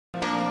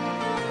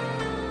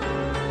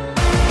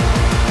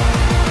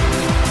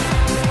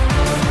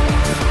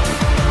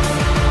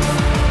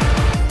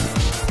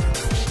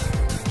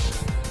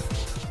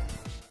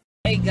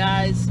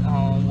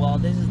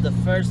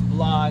first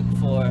vlog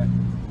for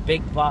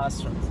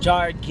BigBoss from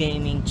Jarr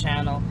Gaming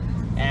Channel.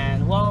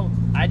 And well,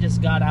 I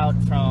just got out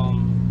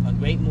from a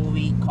great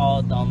movie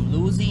called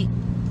Lucy.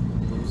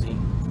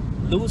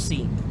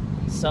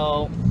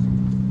 So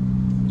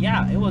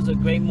yeah, it was a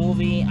great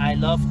movie. I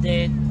loved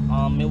it.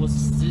 It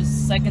was the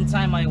second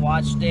time I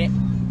watched it. It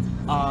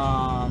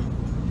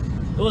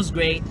was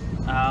great.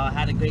 I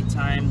had a great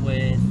time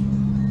with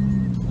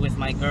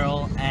my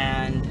girl,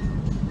 and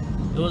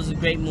it was a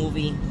great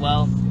movie.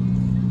 Well,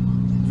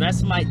 the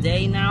rest of my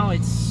day now,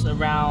 it's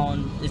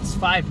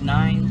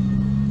 5:09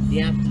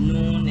 the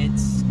afternoon.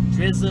 It's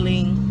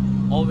drizzling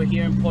over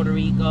here in Puerto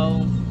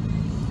Rico,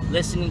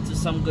 listening to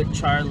some good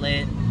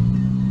Charlotte.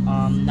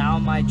 Now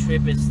my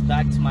trip is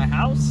back to my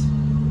house.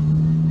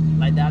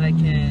 Like that, I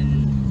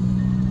can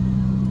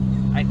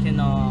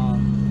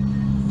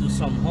do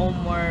some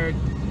homework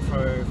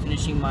for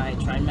finishing my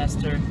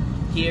trimester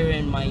here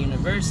in my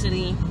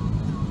university.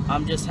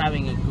 I'm just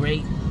having a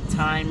great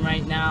time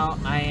right now.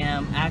 I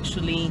am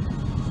actually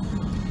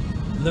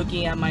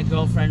looking at my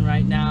girlfriend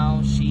right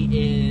now. She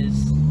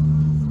is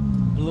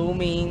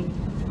blooming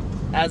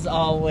as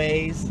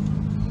always.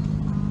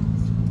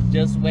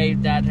 Just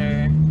waved at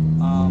her.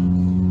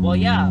 Well,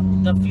 yeah,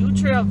 the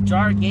future of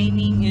Jarr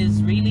Gaming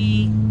is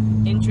really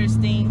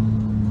interesting.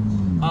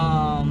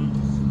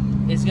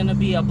 It's gonna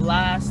be a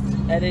blast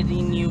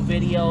editing new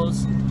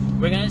videos.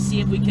 We're gonna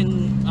see if we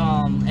can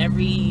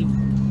every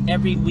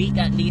week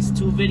at least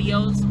 2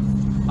 videos.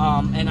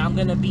 And I'm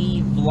gonna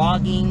be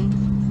vlogging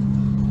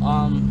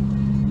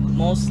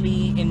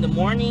mostly in the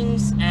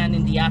mornings and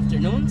in the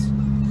afternoons.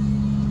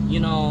 You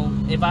know,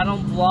 if I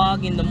don't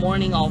vlog in the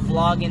morning, I'll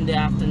vlog in the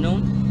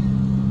afternoon.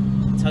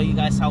 Tell you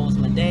guys how was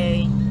my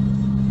day,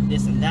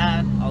 this and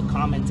that. I'll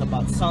comment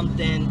about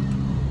something.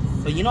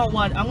 But you know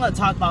what? I'm gonna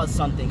talk about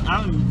something.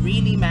 I'm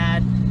really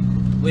mad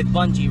with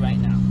Bungie right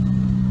now.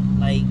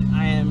 Like,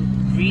 I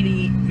am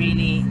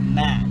really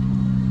mad.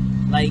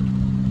 Like,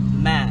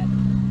 mad.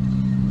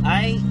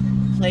 I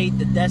played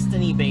the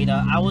Destiny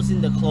beta. I was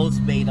in the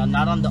closed beta,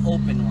 not on the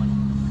open one.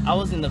 I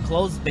was in the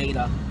closed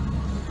beta.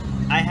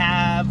 I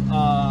have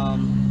a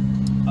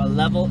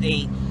level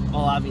 8.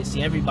 Well,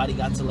 obviously everybody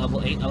got to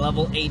level 8. A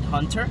level 8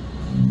 hunter,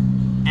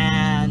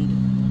 and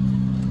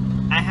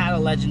I had a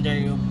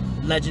legendary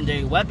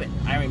weapon,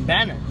 Iron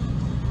Banner.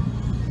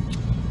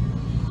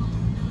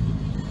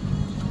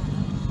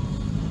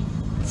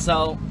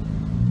 So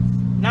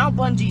now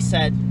Bungie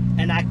said,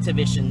 and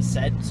Activision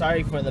said,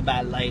 sorry for the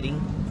bad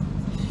lighting.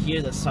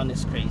 Here the sun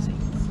is crazy.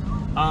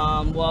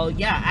 Well,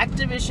 yeah,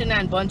 Activision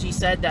and Bungie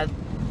said that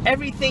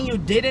everything you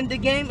did in the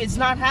game is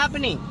not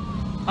happening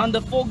on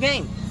the full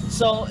game.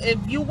 So if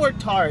you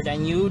worked hard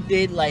and you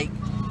did like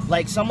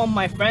some of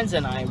my friends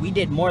and I, we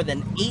did more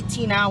than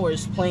 18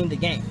 hours playing the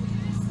game.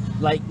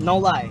 Like, no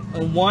lie.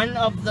 And one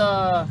of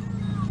the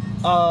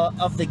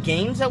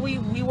games that we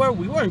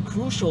were in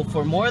Crucial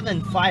for more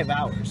than 5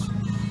 hours.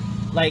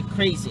 Like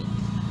crazy.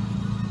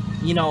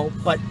 You know,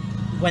 but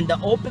when the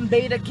open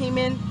beta came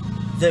in,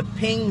 the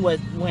ping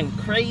went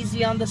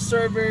crazy on the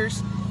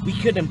servers. We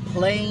couldn't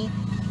play.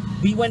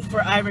 We went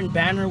for Iron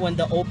Banner when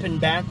the open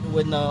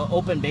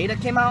beta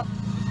came out.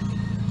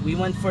 We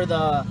went for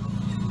the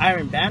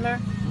Iron Banner.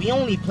 We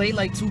only played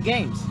like 2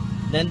 games.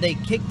 Then they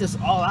kicked us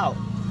all out.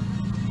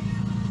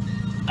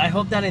 I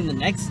hope that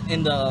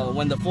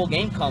when the full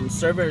game comes,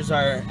 servers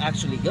are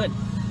actually good.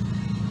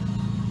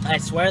 I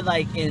swear,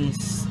 like in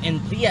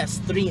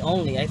PS3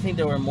 only, I think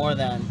there were more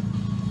than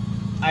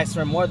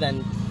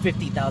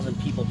 50,000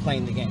 people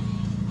playing the game.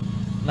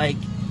 Like,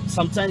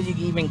 sometimes you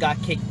even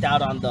got kicked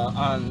out on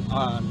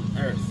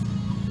Earth.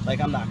 Like,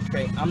 I'm not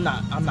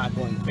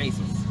going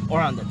crazy. Or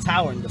on the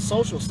tower, in the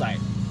social side.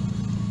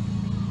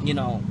 You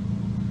know.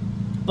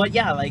 But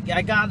yeah, like,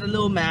 I got a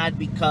little mad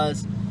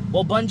because,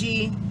 well,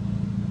 Bungie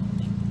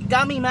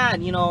got me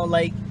mad, you know.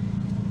 Like,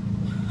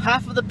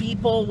 half of the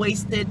people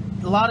wasted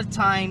a lot of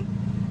time,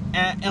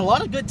 and a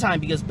lot of good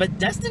time, but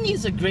Destiny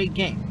is a great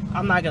game.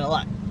 I'm not gonna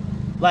lie.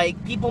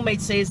 Like, people may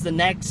say it's the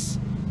next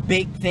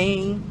big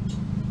thing,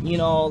 you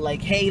know,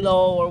 like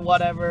Halo or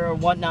whatever or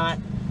whatnot.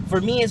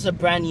 For me, it's a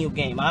brand new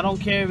game. I don't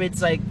care if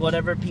it's like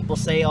whatever people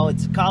say, oh,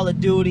 it's Call of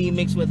Duty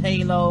mixed with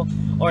Halo,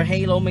 or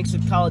Halo mixed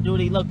with Call of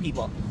Duty. Look,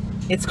 people,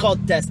 it's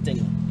called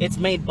Destiny. It's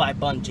made by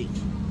Bungie,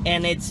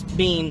 and it's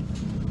being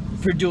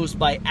produced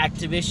by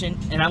Activision.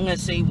 And I'm gonna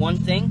say one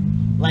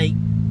thing, like,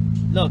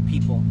 look,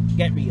 people,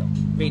 get real,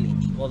 really.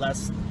 Well,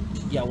 that's,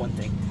 yeah, one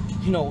thing.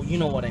 You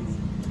know what I mean.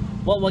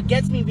 Well, what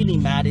gets me really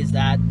mad is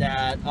that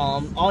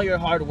all your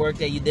hard work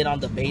that you did on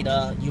the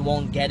beta, you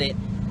won't get it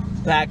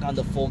back on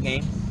the full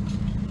game.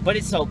 But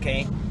it's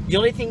okay.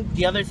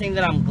 The other thing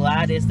that I'm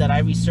glad is that I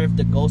reserved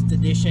the Ghost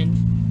Edition,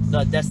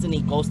 the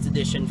Destiny Ghost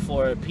Edition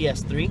for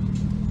PS3.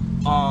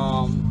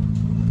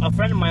 A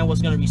friend of mine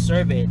was gonna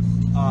reserve it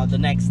the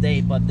next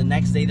day, but the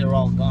next day they're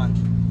all gone.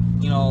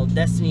 You know,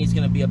 Destiny is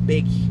gonna be a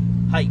big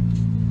hype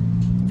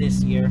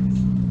this year.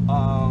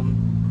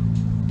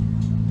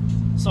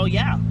 So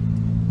yeah,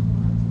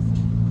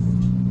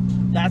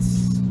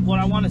 that's what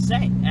I want to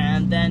say.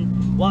 And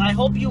then, well, I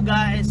hope you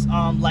guys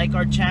like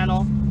our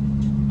channel.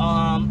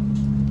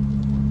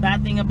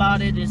 Bad thing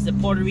about it is that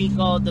Puerto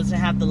Rico doesn't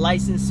have the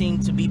licensing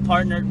to be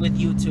partnered with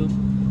YouTube.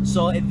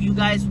 So if you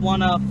guys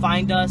want to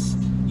find us,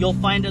 you'll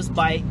find us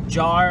by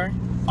Jarr,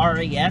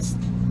 R-A-S,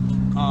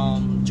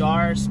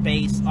 Jarr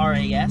space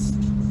R-A-S,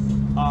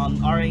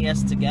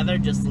 R-A-S together,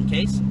 just in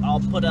case. I'll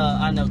put a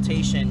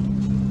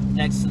annotation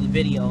next to the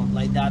video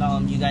like that.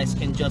 You guys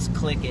can just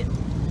click it.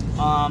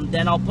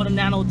 Then I'll put an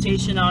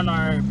annotation on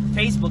our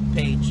Facebook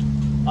page.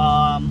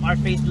 Our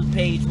Facebook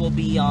page will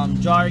be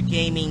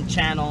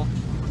JarrGamingChannel.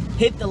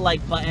 Hit the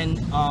like button.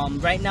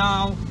 Right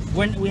now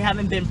we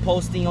haven't been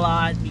posting a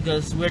lot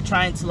because we're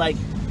trying to like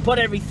put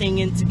everything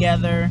in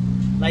together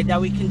like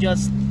that. We can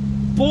just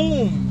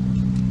boom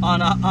on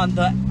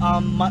the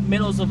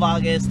middles of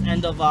August,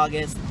 end of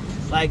August.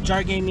 Like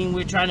Jarr Gaming,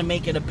 we're trying to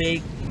make it a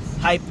big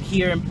hype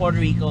here in Puerto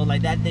Rico,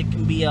 like that there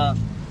can be a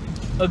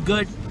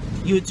good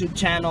YouTube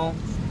channel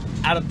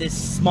out of this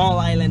small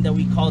island that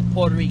we call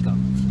Puerto Rico.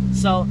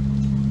 So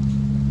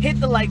hit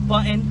the like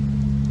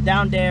button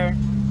down there.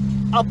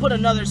 I'll put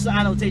another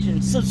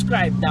annotation,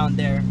 subscribe down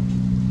there.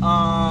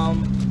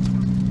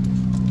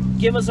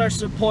 Give us our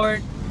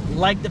support,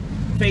 like the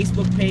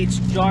Facebook page,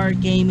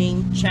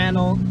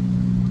 JarrGamingChannel.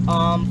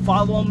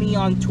 Follow me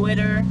on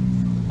Twitter.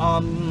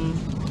 I'm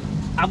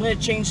gonna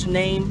change the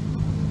name.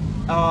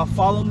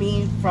 Follow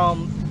me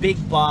from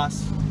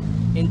BigBoss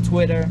in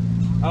Twitter.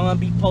 I'm gonna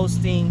be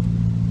posting.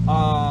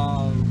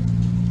 I'm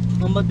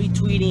gonna be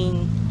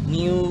tweeting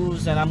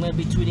news, and I'm gonna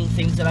be tweeting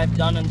things that I've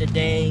done on the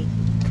day,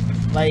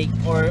 like,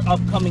 or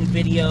upcoming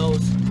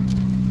videos.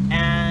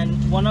 And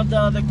one of the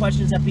other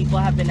questions that people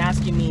have been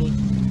asking me,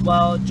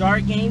 well,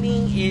 Jarr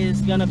Gaming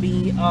is gonna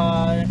be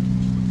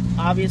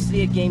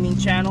obviously a gaming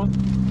channel.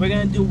 We're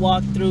gonna do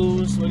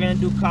walkthroughs, we're gonna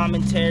do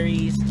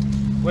commentaries,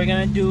 we're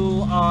gonna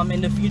do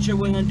in the future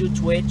we're gonna do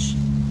Twitch.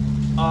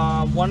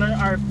 One of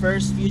our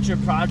first future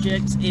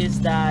projects is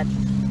that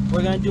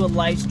we're gonna do a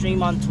live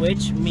stream on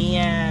Twitch. Me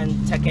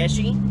and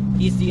Takeshi,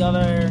 he's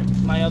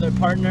my other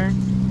partner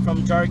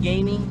from Jarr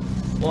Gaming.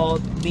 Well,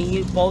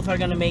 we both are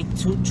gonna make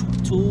two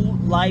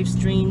live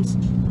streams,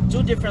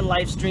 two different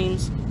live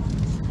streams,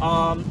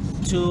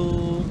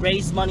 to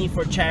raise money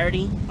for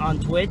charity on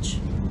Twitch.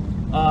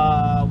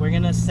 We're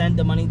gonna send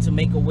the money to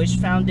Make-A-Wish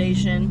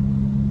Foundation.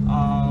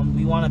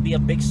 We want to be a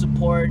big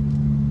support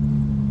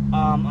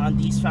on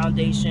these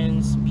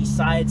foundations,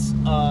 besides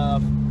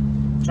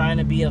trying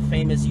to be a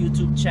famous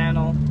YouTube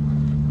channel.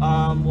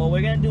 Well,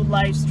 we're gonna do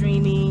live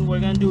streaming, we're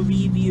gonna do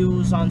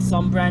reviews on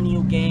some brand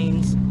new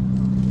games,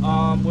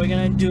 we're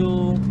gonna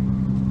do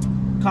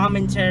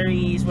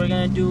commentaries, we're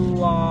gonna do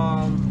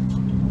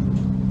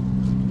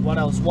what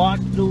else,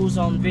 walkthroughs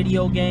on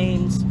video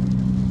games.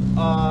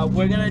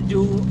 We're gonna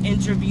do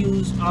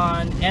interviews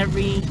on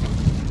every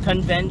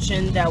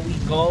convention that we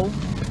go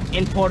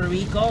in Puerto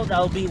Rico.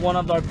 That'll be one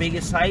of our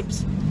biggest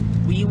hypes.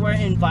 We were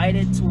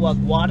invited to a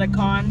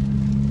WadaCon.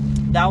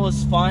 That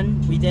was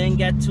fun. We didn't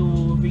get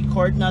to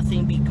record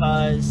nothing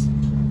because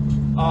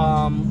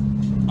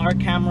our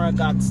camera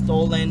got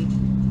stolen.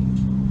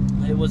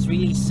 It was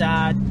really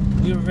sad.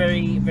 We were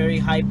very, very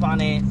hype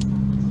on it.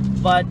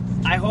 But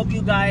I hope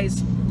you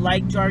guys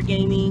like Jarr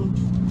Gaming.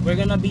 We're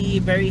gonna be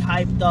very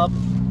hyped up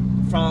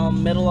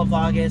from middle of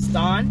August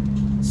on.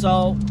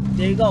 So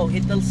there you go.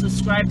 Hit the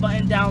subscribe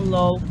button down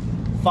low.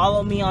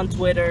 Follow me on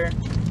Twitter.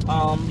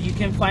 You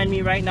can find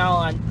me right now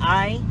on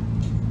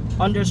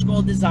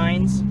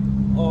I_designs.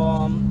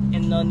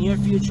 In the near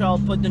future, I'll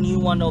put the new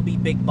one. It'll be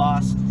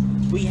BigBoss.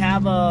 We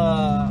have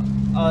a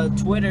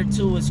Twitter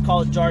too. It's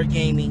called Jarr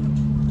Gaming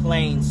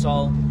Plain.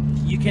 So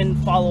you can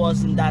follow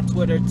us in that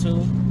Twitter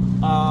too.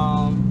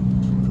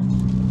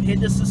 Hit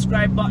the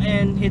subscribe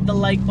button. Hit the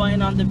like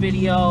button on the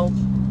video.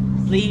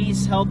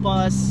 Please help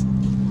us.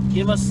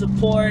 Give us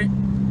support.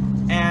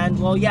 And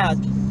well, yeah,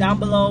 down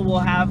below we'll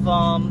have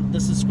the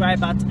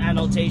subscribe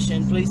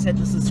annotation. Please hit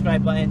the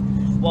subscribe button.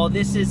 Well,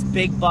 this is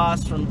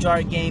BigBoss from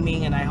Jarr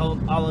Gaming, and I hope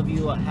all of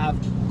you have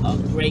a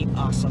great,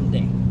 awesome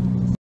day.